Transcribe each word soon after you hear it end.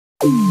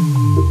Hi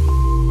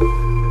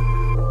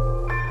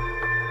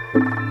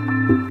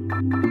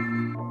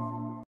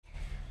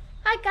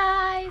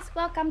guys,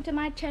 welcome to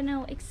my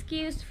channel.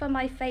 Excuse for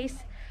my face.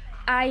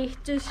 I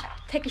just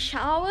take a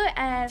shower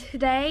and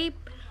today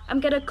I'm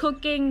gonna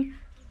cooking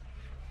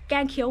แก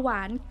งเขียวหว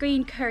าน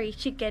green curry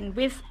chicken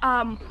with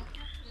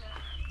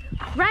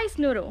rice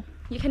noodle.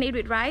 You can eat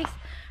with rice.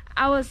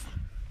 I was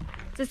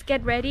just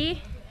get ready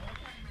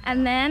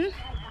and then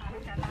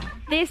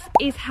this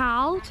is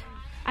how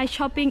I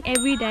shopping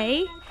every day.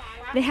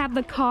 They have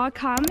the car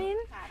coming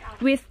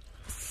with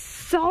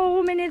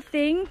so many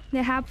things.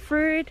 They have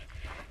fruit.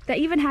 They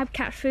even have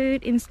cat food,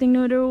 instant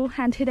noodle,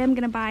 and today I'm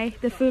gonna buy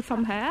the food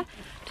from her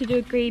to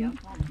do green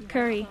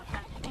curry.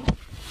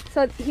 So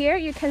here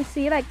you can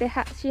see like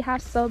she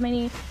has so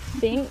many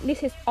things.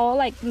 This is all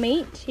like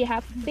meat. She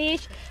have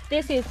fish.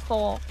 This is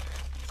for,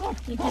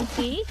 you can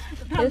see,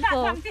 this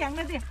for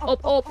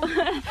op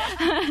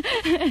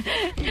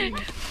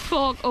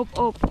pork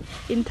op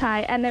in Thai,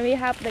 and then we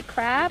have the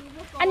crab.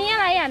 อันนี้อะ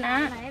ไรอ่ะนะ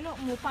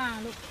หมูป่า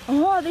ลูก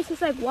Oh, this is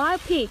like wild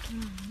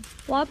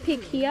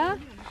pig here.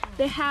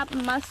 They have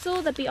mussel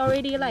that we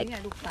already like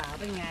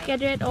get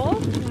rid of.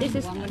 This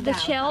is the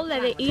shell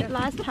that they eat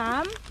last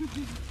time.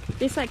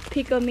 This like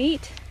pickle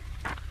meat.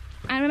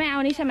 อันไม่เอา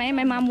นี่ใช่ไหม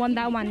My mom want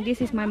that one. This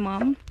is my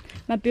mom,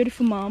 my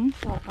beautiful mom.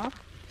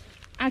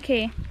 โอเค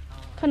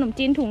ขนม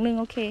จีนถุงหนึ่ง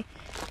โอเค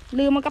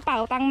ลืมมากระเป๋า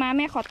ตังมาแ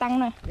ม่ขอตัง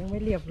หน่อยยังไม่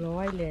เรียบร้อ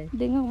ยเลย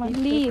ดึงออกมา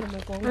รีบแล้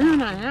ว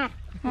ไหนอ่ะ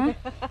ฮ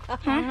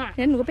ะเ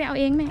ดี๋ยวหนูไปเอา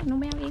เองแม่หนู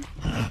ไปเอาเอง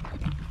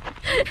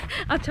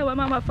I told my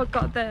mom I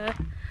forgot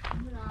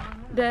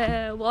the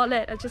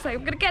wallet. I was just like,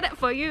 I'm gonna get it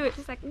for you. It's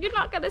just like, you're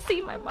not gonna see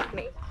my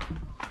money.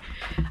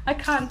 I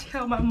can't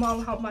tell my mom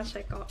how much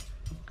I got.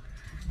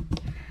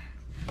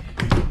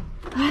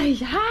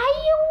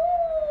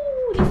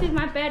 This is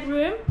my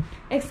bedroom.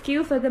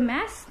 Excuse for the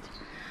mess.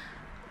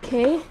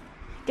 Okay,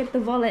 get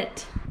the wallet.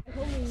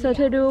 So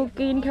to do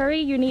green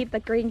curry, you need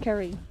the green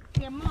curry. เต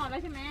รียมหม้อแล้ว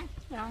ใช่ไหม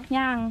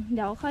ยังเ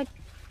ดี๋ยวค่อย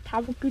ท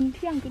ำกินเ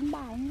ที่ยงกิน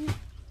บ่าย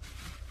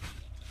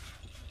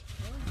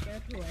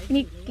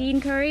นี่ green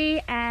curry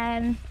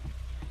and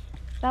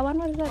that one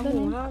was the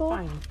name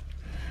called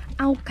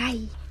เอาไก่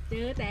เจ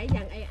อแต่อ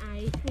ย่างไอ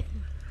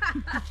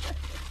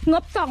ง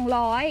บ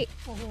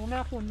200โอ้โหแม่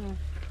คุณเลย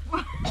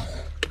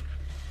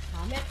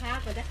แม่ค้า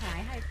ก็จะขาย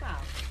ให้เปล่า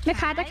แม่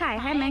ค้าจะขาย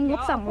ให้ไหมง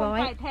บ200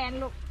ไก่แทน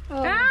ลูก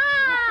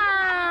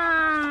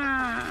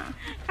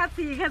ค่า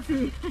สี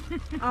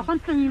เอาค่า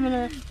สีมาเล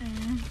ย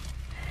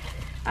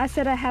I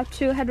said I have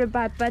 200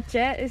 baht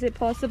budget. Is it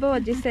possible?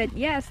 And you said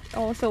yes.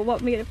 Also, what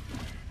meat?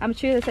 I'm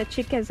sure it's a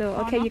chicken. So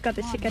okay, you got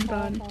the chicken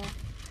bone.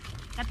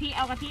 กะทิเอ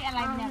ากะทิอะไร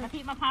เนี่ยกะทิ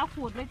มะพร้าว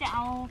ขูดหรือจะเอ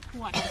าข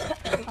วด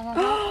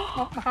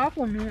มะพร้าว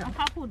ขูดเนี่ยมะพ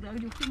ร้าวขูดเดี๋ยว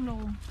อยู่ครึ่งโล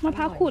มะพ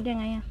ร้าวขูดยัง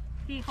ไงอะ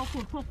ที่เขาขู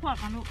ดพวก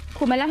กันลูก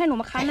ขูดมาแล้วให้หนู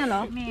มาคั้นน่ะเหร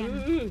อแม่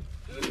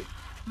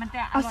มันจ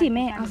ะเอาสิแ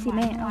ม่เอาสิ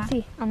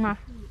เอามา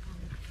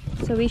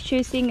So we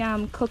choosing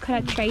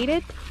coconut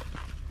traded.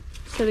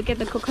 So we get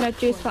the coconut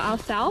juice for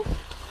ourselves.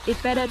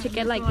 It's better to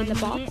get like in the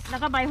box. แล้ว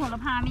ก็ใบโหระ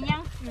พามียั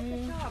ง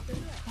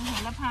โห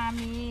ระพา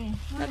มี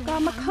แล้วก็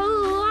มะเขื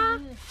อ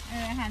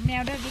อาหารแม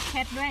วด้วยบิ๊กแค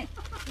ทด้วย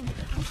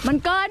มัน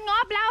เกินง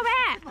บแล้วแ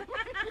ม่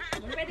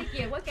มันไม่ได้เ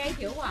กี่ยวว่าแกงเ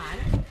ขียวหวาน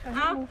เอ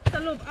าส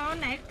รุปเอา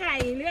ไหนไก่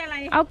หรืออะไร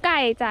เอาไก่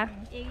จ้ะ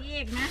เอ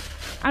กนะ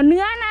เอาเ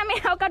นื้อนะไม่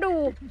เอากระดู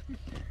ก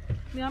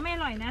เนื้อไม่อ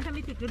ร่อยนะถ้าไ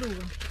ม่ติดกระดูก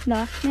เหร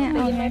อแม่เ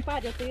อาไหมป้า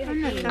จะตีให้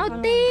เอา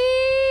ตี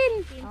น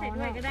ใส่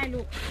ด้วยก็ได้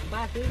ลูกป้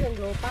าซื้อเครื่อง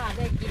โลป้าไ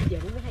ด้กินเดี๋ย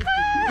วไม่ให้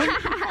กิน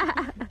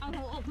เอา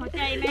หัวอกหัวใ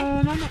จไหม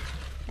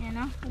เนี่ยเ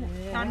นาะ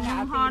ตอนนี้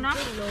พอเนาะ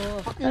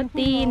เอา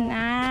ตีน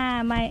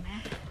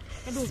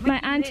my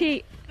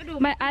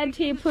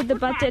auntie put the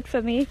budget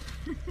for me.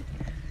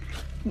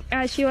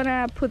 She wanna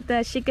put the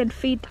chicken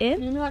feet in.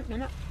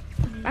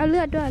 เอาเลื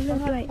อดด้วย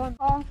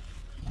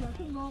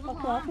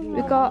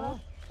We got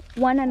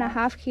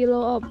 1.5 kilo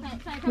of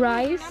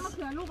rice,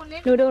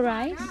 noodle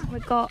rice. We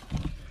got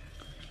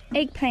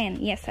eggplant.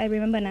 Yes, I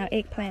remember now.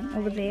 Eggplant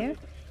over there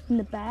in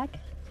the back.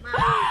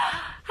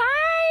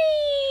 Hi!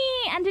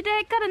 And today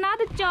I got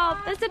another job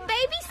as a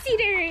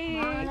babysitter.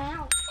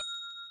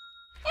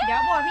 เดี๋ย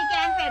วบอกพี่แก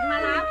งเป็ดมา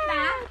รับน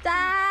ะจ้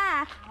า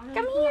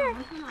Come here.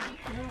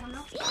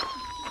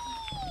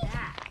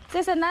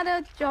 There's another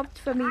job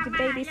for me to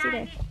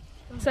babysitter.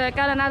 So I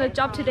got another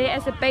job today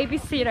as a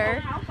babysitter.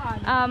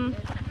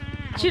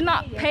 She's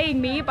not paying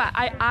me, but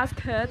I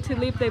asked her to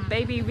leave the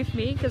baby with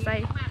me because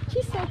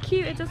she's so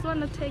cute. I just want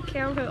to take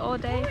care of her all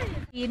day.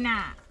 กินอ่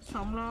ะ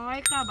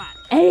209 บาท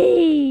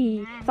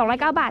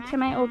209 บาทใช่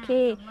ไหมโอเค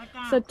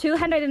so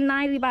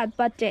 290 baht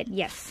budget.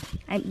 Yes,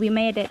 we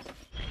made it.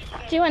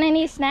 Do you want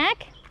any snack?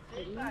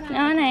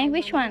 No,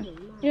 which one?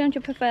 You want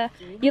to prefer?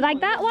 You like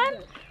that one?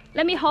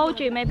 Let me hold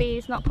you. Maybe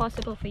it's not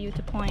possible for you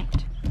to point.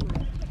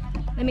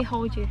 Let me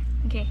hold you.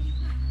 Okay.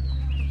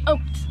 Oh,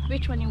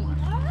 which one you want?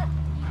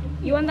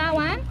 You want that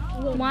one?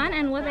 One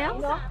and what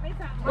else?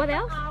 What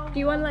else? Do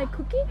you want like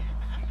cookie?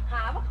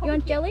 You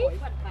want jelly?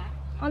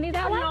 Only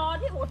that one?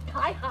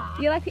 Do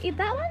you like to eat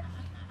that one?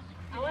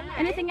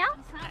 Anything else?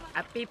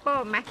 People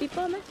ไหม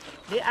People ไหม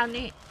หรือเอา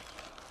นี่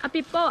a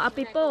people a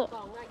people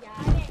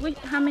which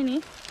how many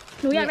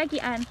หนูอยากได้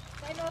กี่อัน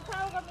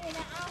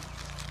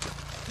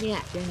เนี่ย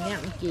อย่างเงี้ย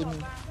มันกิน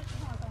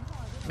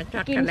มันช็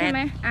อก กิน โกแล ใช่ ต ไห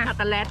มอ่ะ ช็อกโ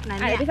กแลตนะเ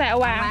นี่ย พี่ใส่เอา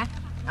วาง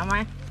เอาไหม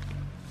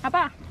เอา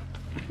ป่ะ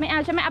ไม่เอา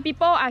ใช่ไหมเอาปี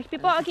โป้อ่ะปี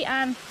โป้เอากี่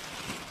อัน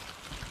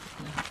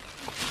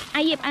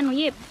หยิบอันหนู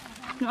หยิบ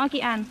หนูเอา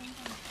กี่อัน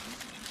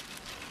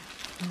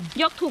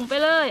ยกถุงไป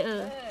เลย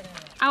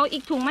เอาอี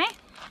กถุงไหม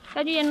แล้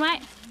วเย็นไว้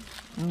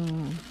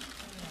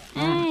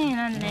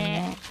นั่นแหละ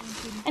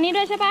อันนี้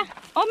ด้วยใช่ป่ะ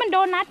โอ้มันโด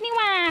นัทนี่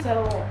ว่า so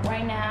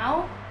right now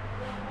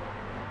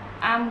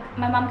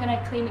my mom gonna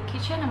clean the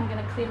kitchen I'm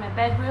gonna clean my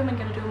bedroom I'm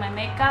gonna do my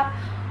makeup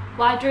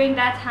while during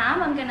that time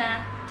I'm gonna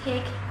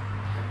take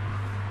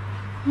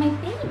my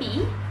baby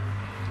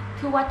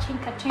to watching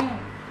cartoon.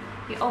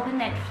 You open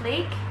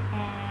Netflix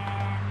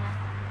and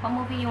what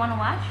movie you want to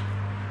watch?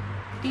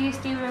 Do you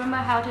still remember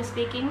how to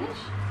speak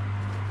English?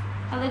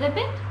 A little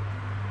bit?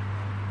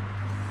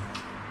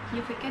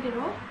 You forget it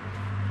all?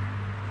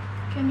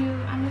 Can you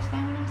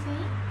understand what I'm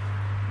saying?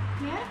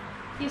 Yeah?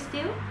 You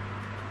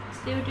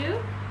still do?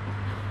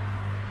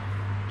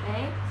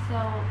 Okay, so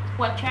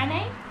what's your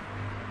name?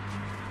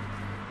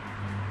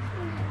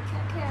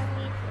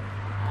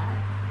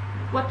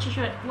 What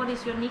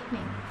is your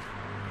nickname?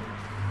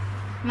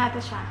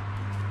 Natasha.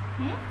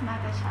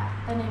 Natasha.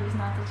 Her name is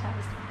Natasha.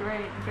 It's a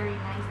very, very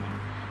nice name.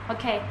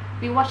 Okay,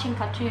 we're watching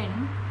cartoon.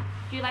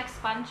 Do you like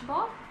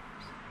SpongeBob?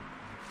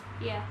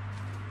 Yeah.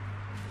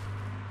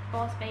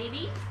 Boss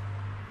Baby?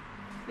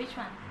 Which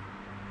one?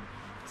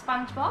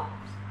 SpongeBob?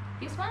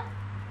 This one?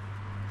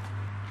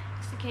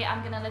 It's okay,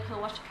 I'm gonna let her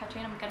watch the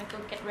cartoon. I'm gonna go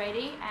get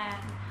ready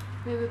and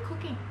we will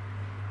cooking.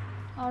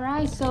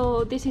 Alright,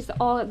 so this is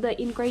all the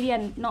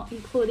ingredient, not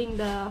including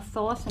the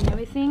sauce and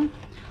everything.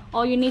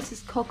 All you need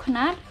is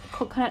coconut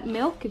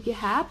milk if you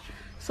have.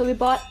 So we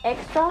bought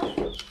extra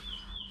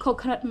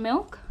coconut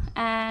milk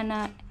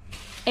and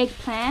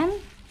eggplant,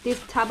 this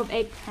type of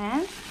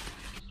eggplant.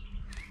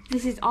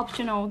 This is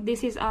optional.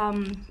 This is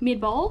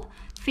meatball,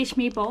 fish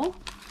meatball.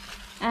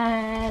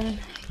 And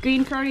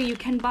green curry, you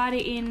can buy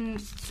it in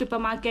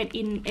supermarket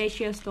in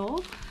Asia store.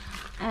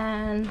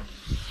 And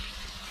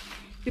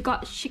we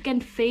got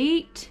chicken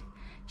feet,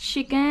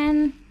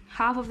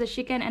 half of the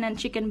chicken, and then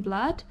chicken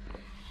blood.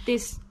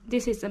 This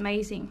is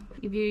amazing.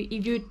 If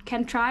you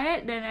can try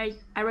it, then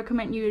I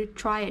recommend you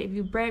try it. If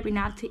you're brave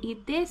enough to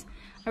eat this,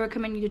 I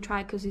recommend you to try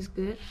it because it's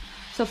good.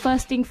 So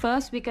first thing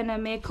first, we're gonna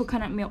make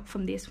coconut milk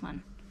from this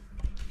one.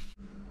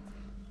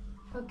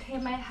 Okay,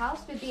 my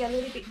house will be a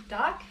little bit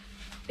dark.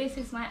 This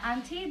is my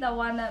auntie, the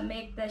one that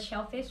make the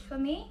shellfish for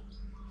me,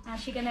 and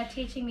she's gonna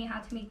teaching me how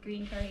to make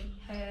green curry,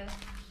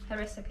 her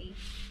recipe.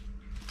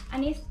 อั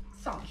นนี้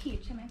2ขีด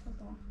ใช่ไหมโฟโ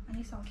ต้อัน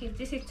นี้2ขีด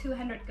This is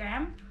 200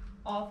 grams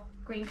of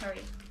green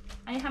curry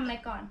อันนี้ทำอะไร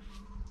ก่อน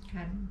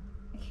คั้น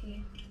โอเค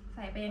ใ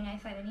ส่ไปยังไง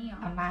ใส่ในนี้เหรอ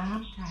เอาน้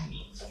ำใส่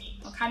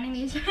คั้นอย่าง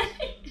นี้ใช่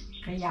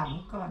ขย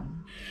ำก่อน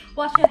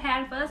Wash your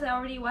hand first I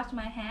already washed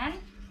my hand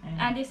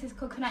and this is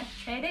coconut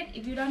shredded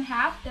if you don't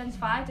have then it's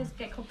fine just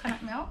get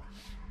coconut milk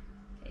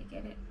okay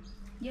get it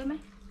เยอะไหม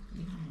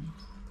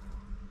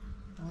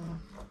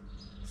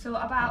so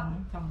about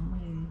สอง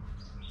มือ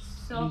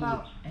so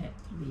about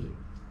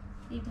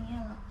บีบนี้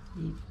เหรอ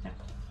บีบสัก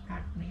พั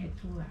กไม่ให้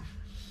ทั่ว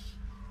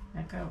แ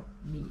ล้วก็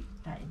บีบ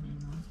ใส่ใน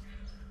น้ำ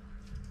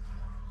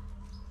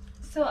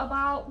So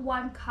about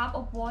 1 cup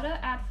of water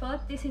at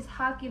first this is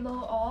half kilo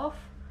of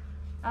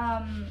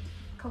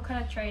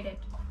coconut shredded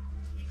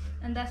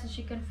and that's the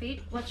chicken feet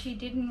what she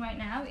did right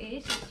now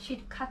is she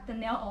cut the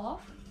nail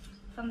off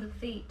from the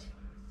feet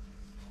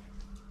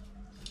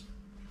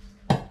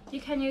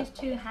you can use 2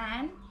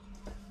 hands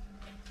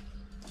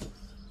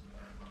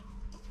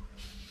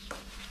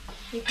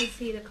You can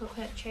see the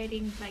coconut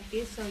shredding like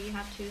this, so you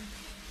have to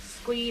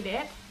squeeze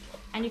it,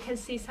 and you can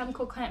see some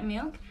coconut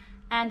milk,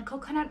 and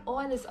coconut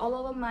oil is all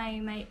over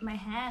my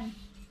hand.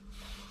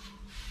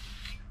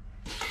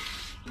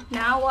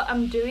 Now what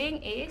I'm doing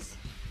is,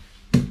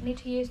 I need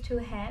to use 2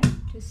 hands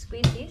to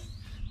squeeze this.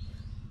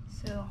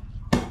 So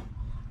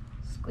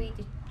squeeze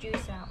the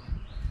juice out.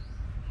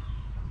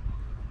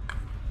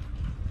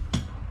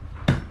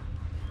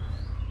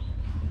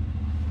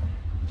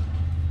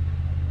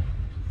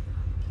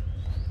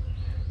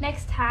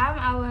 Next time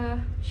I will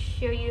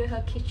show you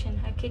her kitchen.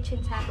 Her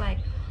kitchens have like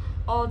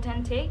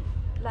authentic,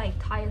 like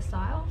Thai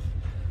style.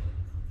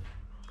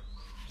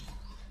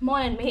 More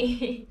than me.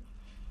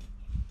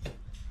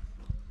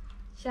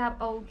 She have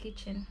old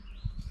kitchen.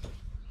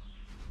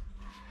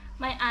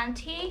 My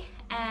auntie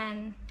and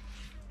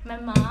my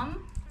mom,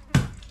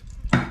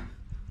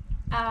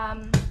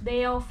 they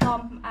are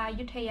from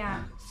Ayutthaya.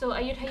 So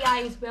Ayutthaya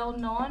is well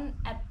known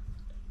at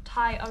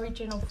Thai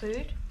original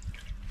food.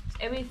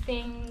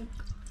 Everything.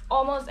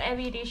 Almost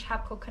every dish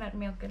have coconut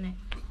milk in it,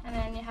 and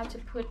then you have to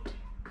put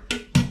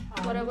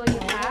whatever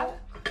you have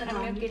coconut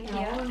milk in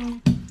here.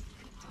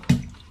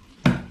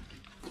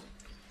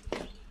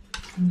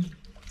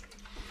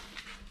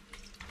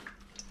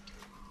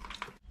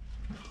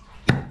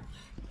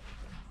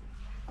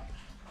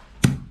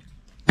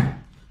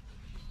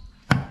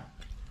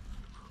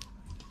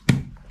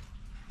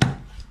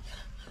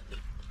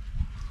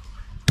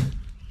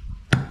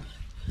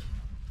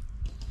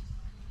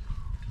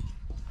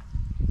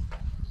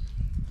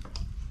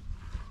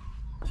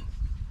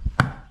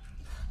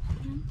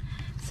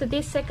 So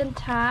this second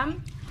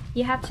time,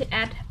 you have to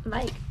add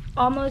like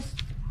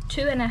almost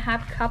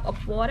 2.5 cups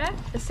of water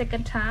the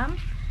second time,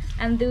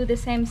 and do the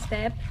same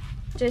step.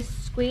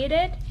 Just squeeze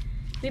it.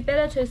 Be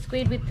better to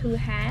squeeze with 2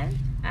 hands.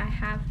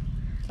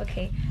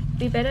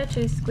 Be better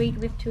to squeeze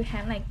with 2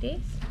 hands like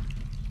this,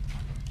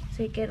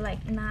 so you get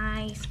like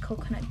nice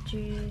coconut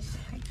juice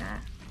like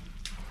that.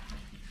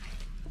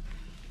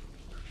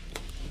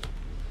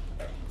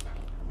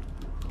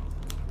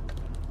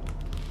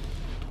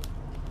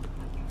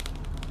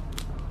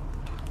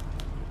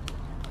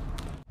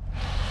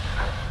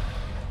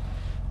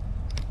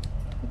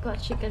 Got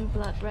chicken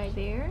blood right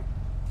there.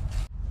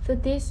 So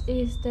this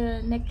is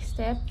the next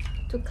step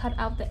to cut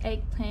out the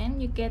eggplant.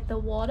 You get the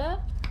water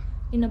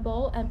in a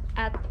bowl and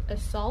add a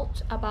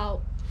salt,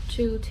 about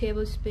 2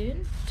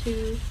 tablespoons.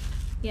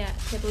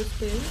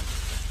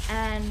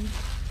 And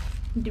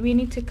we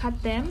need to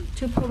cut them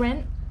to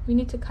prevent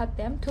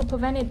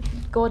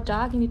it go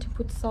dark. You need to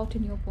put salt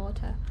in your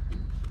water.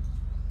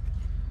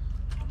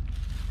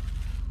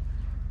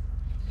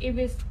 If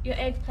your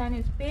eggplant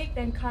is big,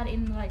 then cut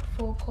in like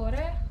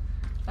 4/4.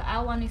 But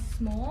our one is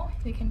small.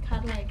 We can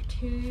cut like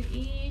 2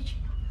 each,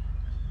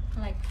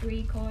 like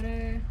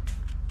 3/4.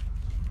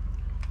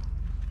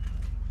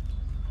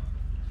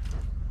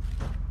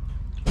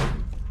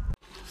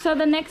 So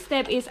the next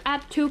step is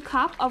add 2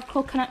 cups of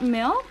coconut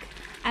milk,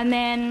 and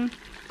then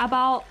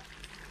about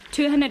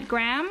 200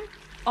 grams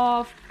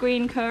of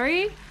green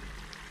curry.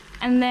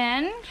 And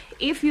then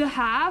if you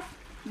have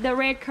the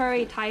red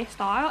curry Thai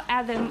style,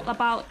 add them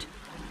about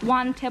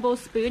 1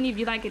 tablespoon if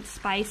you like it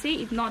spicy.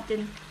 If not,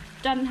 then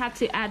don't have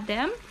to add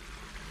them.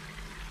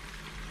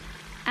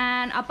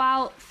 And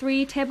about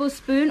 3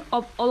 tablespoons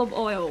of olive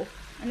oil,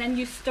 and then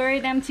you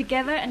stir them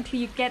together until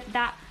you get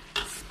that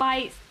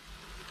spice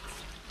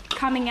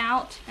coming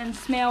out and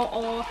smell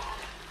all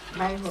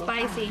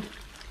spicy.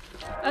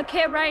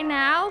 Okay, right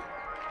now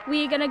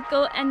we're gonna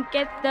go and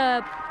get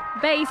the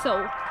basil,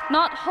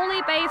 not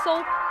holy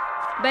basil,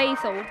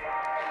 basil.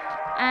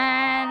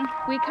 And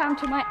we come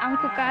to my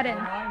uncle's garden.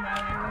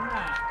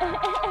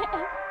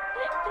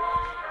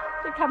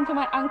 We come to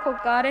my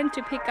uncle's garden to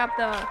pick up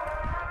the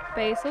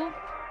basil.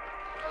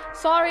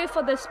 Sorry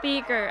for the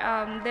speaker,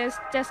 there's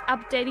just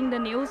updating the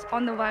news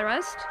on the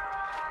virus.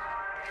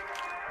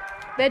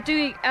 They're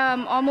doing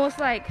almost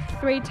like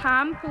 3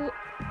 times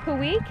per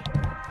week.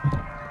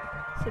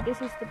 So this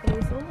is the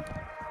basil.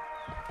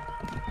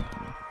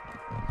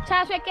 ชา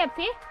ช่วยเก็บ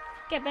สิ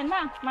เก็บเป็นป่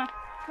ะมา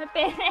ไม่เ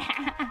ป็น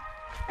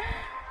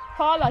พ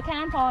อเหรอแค่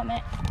นั้นพอไหม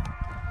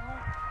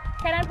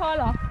แค่นั้นพอเ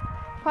หรอ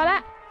พอละ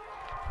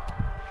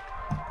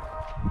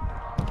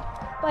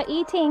What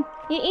eating?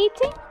 You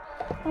eating?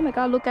 Oh my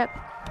god, look at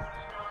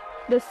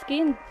the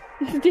skin.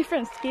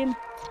 Different skin.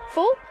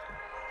 Full?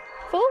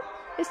 Full?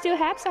 You still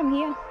have some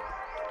here.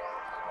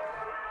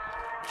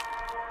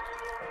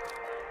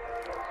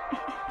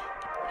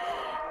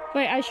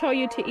 Wait, I'll show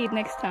you to eat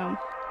next time.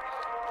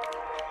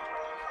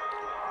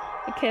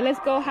 Okay, let's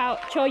go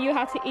show you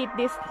how to eat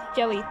this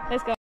jelly.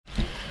 Let's go.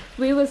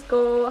 We was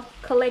go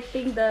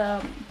collecting the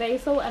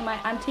basil, and my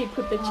auntie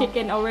put the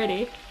chicken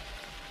already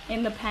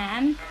in the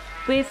pan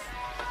with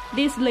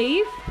this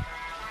leaf.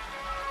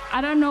 I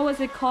don't know what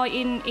it's called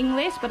in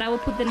English, but I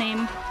will put the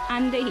name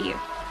under here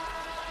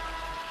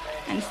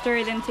and stir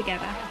them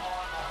together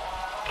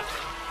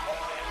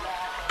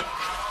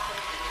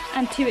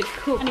until it's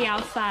cooked on the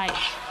outside,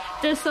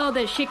 just so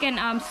the chicken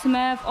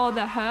smell all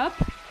the herb.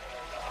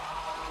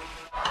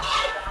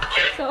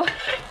 So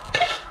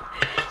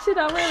she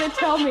don't really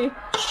tell me.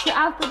 So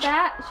after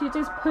that, she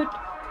just put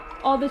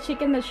all the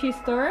chicken that she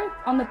stirred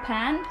on the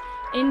pan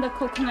in the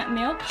coconut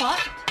milk pot,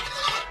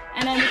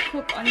 and then we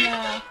cook on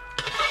the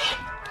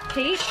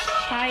heat,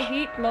 high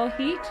heat, low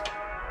heat,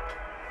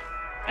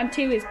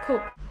 until it's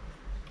cooked.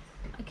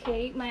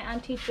 Okay, my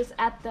auntie just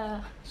add the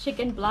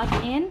chicken blood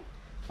in.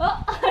 Oh.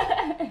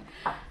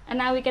 And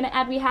now we're gonna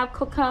add, we have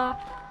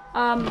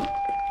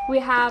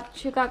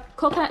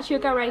coconut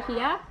sugar right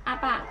here.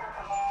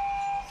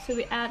 So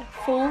we add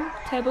 4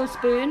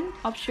 tablespoons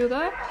of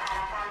sugar.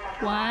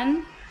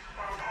 1,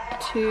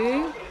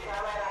 2,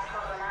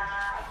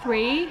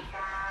 3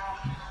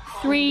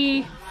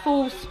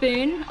 full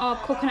spoons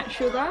of coconut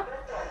sugar.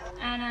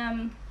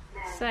 And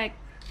it's like,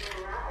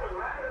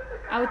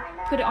 I'll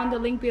put it on the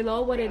link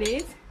below what it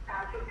is.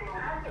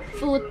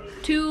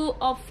 2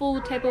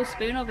 full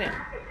tablespoons of it.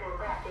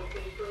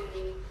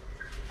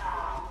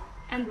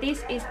 And this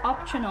is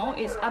optional,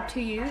 it's up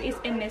to you, it's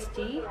MSG.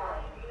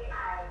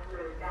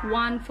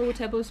 1 full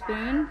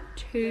tablespoon,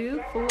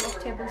 2 full of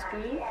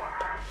tablespoon.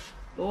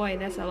 Boy,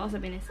 that's a lot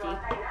of MSG.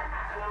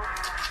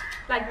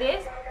 Like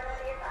this.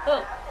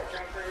 Look.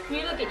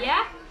 You look it,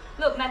 yeah?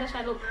 Look,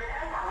 Natasha, look.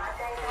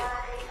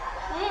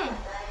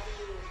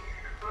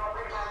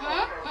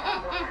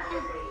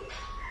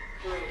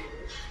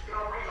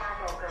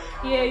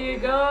 Here you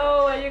go.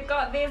 You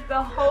got this,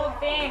 the whole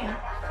thing.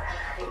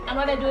 And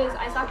what I do is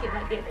I suck it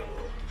like this.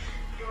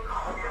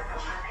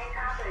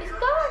 It's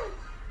done.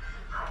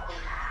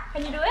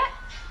 Can you do it?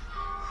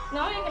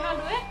 No, you cannot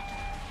do it.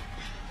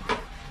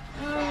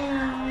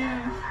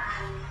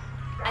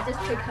 I I just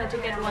tricked her to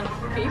get one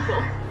for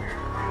people.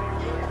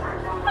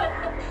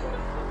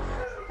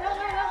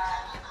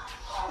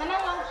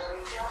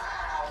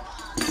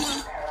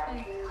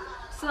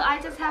 So I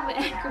just have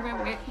an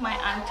agreement with my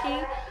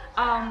auntie.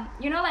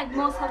 You know, like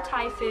most of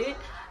Thai food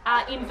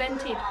are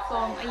invented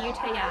from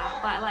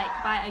Ayutthaya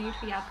by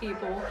Ayutthaya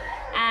people,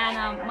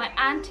 and my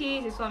auntie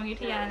is from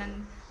Ayutthaya,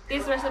 and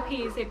these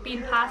recipes have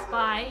been passed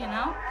by, you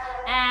know.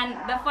 And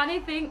the funny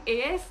thing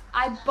is,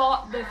 I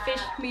bought the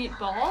fish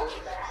meatball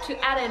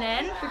to add it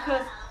in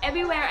because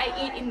everywhere I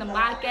eat in the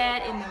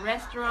market, in the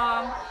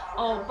restaurant,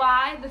 or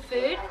buy the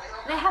food,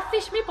 they have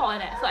fish meatball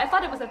in it. So I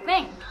thought it was a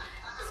thing.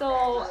 So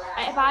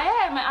I buy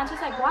it, and my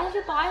auntie's like, "Why did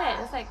you buy it?"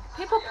 It's like,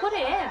 people put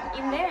it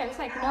in there. It's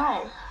like,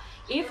 no,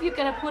 if you're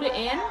gonna put it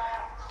in,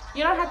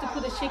 you don't have to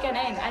put the chicken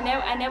in.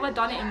 I never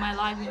done it in my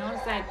life, you know.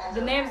 It's like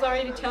the names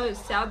already tell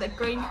itself that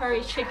green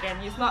curry chicken.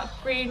 It's not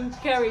green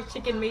curry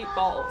chicken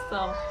meatball.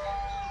 So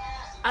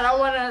I don't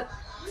want to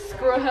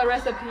screw her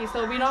recipe. So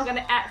we're not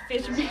gonna add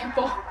fish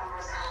meatball.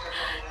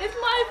 It's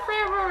my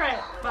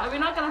favorite, but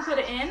we're not gonna put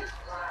it in.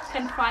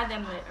 Can try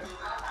them later.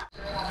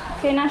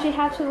 Okay, now she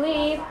has to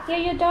leave.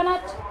 Here, your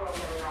donut.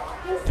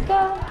 Let's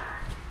go.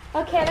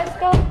 Okay, let's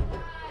go.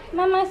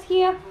 Mama's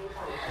here.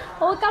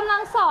 โอ้ยกำลั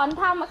งสอน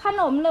ทำข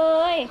นมเล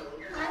ย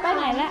ไปไ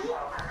หนแล้ว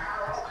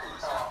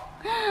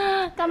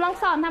กำลัง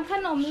สอนทำข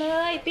นมเล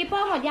ยปีโป้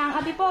หมดยังเอ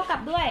าปีโป้กลั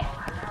บด้วย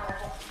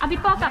เอาปี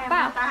โป้กลับเปล่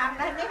าตามไ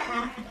ด้ไหมค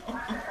ะ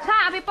ใช่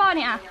เอาปีโป้เ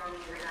นี่ย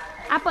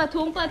อ่ะเปิด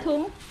ถุงบา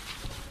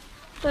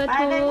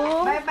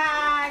ยบา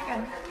ยกัน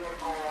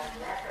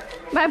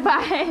บายบา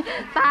ย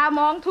ตาม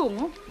องถุง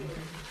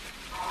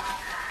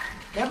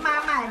เดี๋ยวมา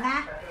ใหม่นะ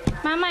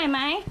มาใหม่ไหม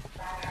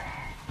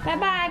บาย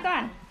บายก่อ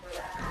น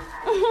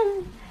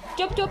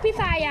จุ๊บพี่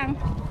สายยัง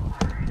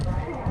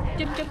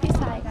จุ๊บพี่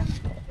สายกัน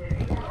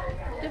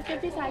จุ๊บ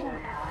พี่สายกัน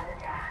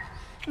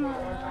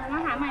มา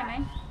หาใหม่ไหม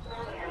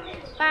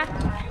ไป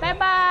บาย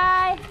บา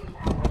ย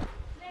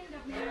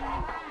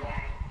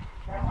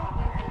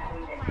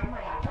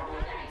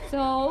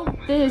So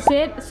this is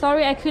it.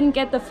 Sorry I couldn't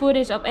get the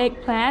footage of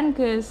eggplant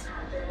because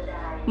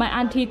my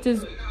auntie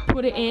just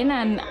put it in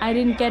and I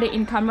didn't get it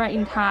in camera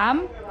in time.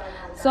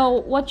 So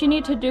what you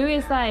need to do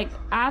is like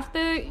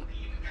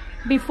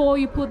before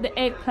you put the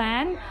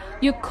eggplant,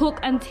 you cook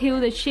until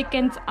the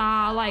chickens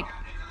are like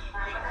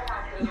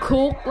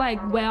cooked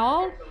like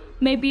well,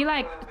 maybe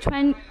like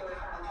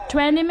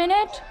 20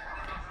 minutes,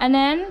 and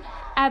then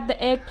add the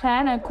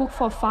eggplant and cook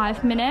for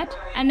 5 minutes,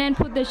 and then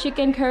put the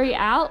chicken curry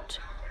out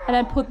and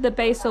then put the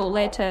basil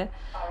later.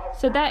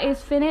 So that is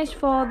finished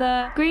for the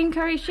green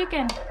curry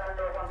chicken.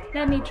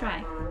 Let me try.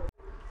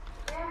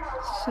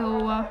 So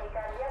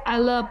I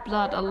love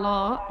blood a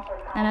lot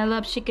and I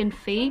love chicken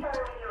feet.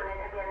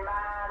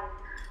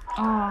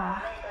 Oh,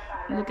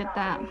 look at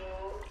that.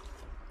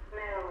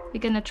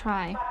 We're gonna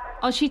try.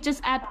 Oh, she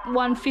just add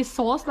one fish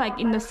sauce like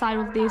in the side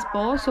of this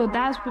bowl, so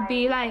that would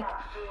be like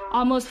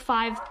almost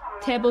 5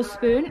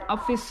 tablespoons of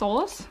fish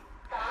sauce.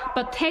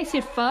 But taste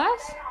it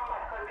first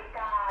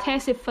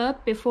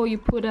before you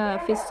put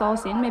a fish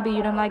sauce in. Maybe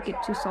you don't like it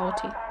too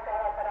salty.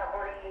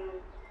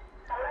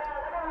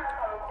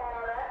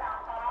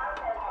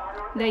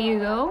 There you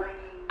go.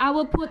 I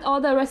will put all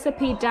the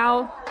recipe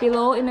down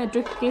below in the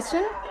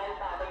description,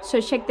 so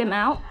check them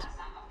out.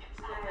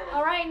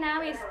 Alright,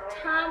 now it's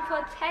time for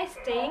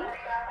tasting.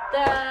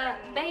 The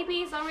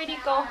babies already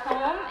go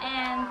home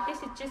and this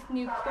is just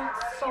new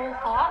cooked, so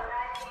hot.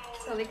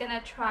 So we're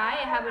gonna try.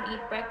 I haven't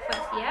eaten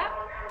breakfast yet.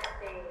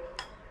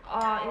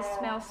 Oh, it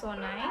smells so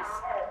nice.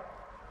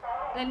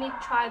 Let me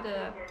try the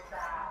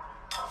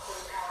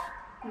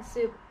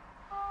soup.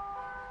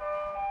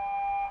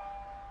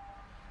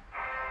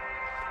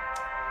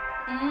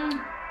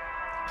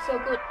 So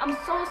good. I'm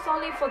so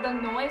sorry for the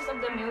noise of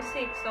the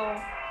music. So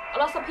a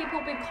lot of people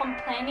been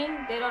complaining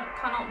they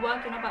cannot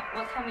work, you know, but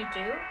what can we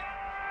do?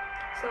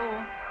 So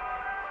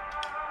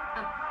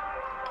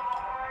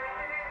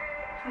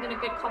I'm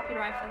gonna get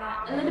copyright for that.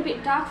 A little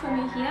bit dark for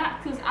me here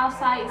because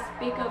outside is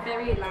speaker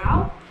very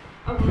loud.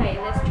 Okay,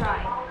 let's try.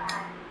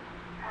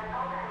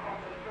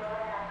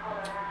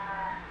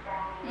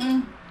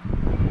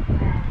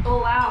 Oh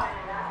wow,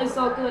 it's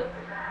so good.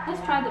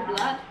 Let's try the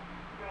blood.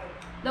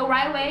 The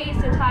right way is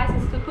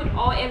to put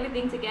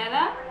everything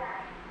together.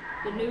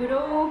 The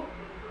noodle.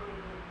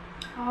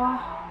 Oh.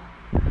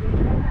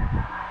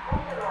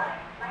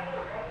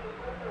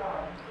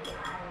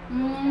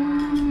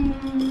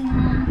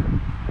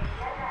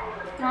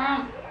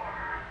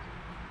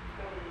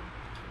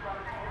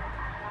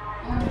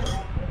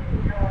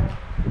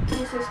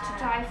 This is to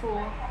die for.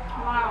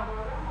 Wow.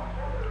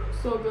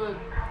 So good.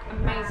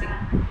 Amazing.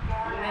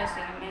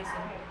 Amazing,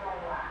 amazing.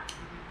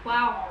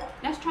 Wow.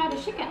 Let's try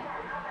the chicken.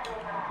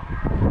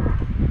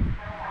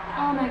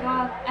 Oh my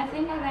god. I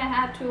think I'm gonna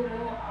have 2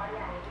 more.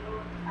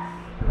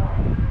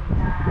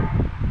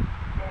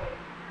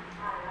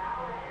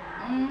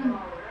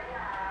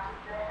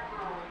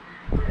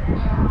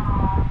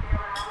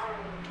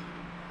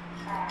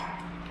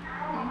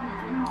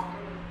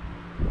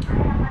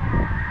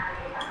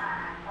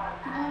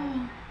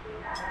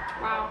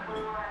 Wow.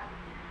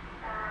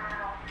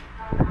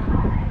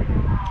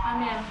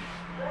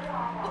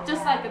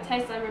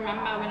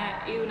 remember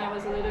when I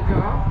was a little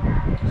girl.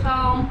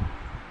 So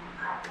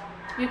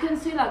you can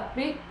see like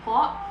big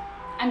pot,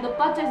 and the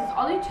budget is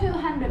only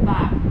 200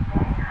 baht,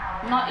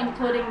 not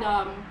including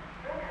the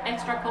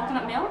extra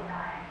coconut milk.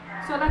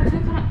 So like two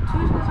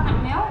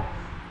coconut milk,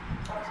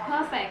 it's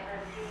perfect.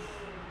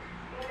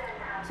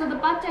 So the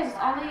budget is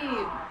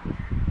only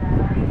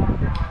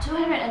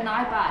 209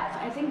 baht.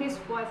 I think it's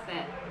worth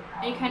it.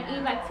 And you can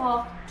eat like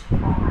for 10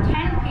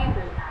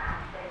 people.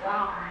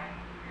 Wow.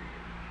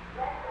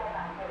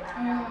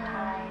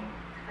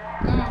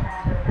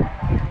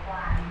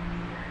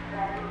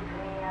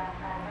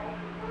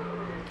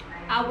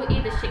 I will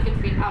eat the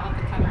chicken feet out of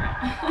the camera.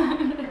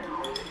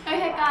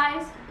 Okay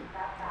guys,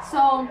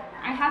 so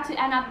I have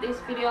to end up this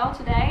video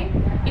today.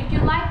 If you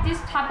like this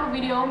type of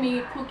video,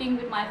 me cooking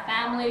with my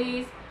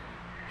families,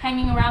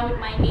 hanging around with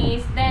my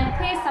niece, then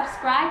please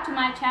subscribe to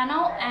my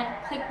channel and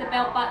click the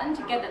bell button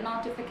to get the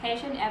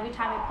notification every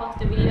time I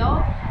post a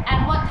video.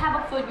 And what type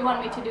of food you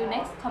want me to do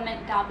next,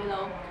 comment down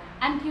below.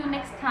 Until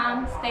next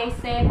time, stay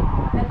safe.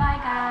 Bye bye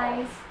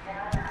guys.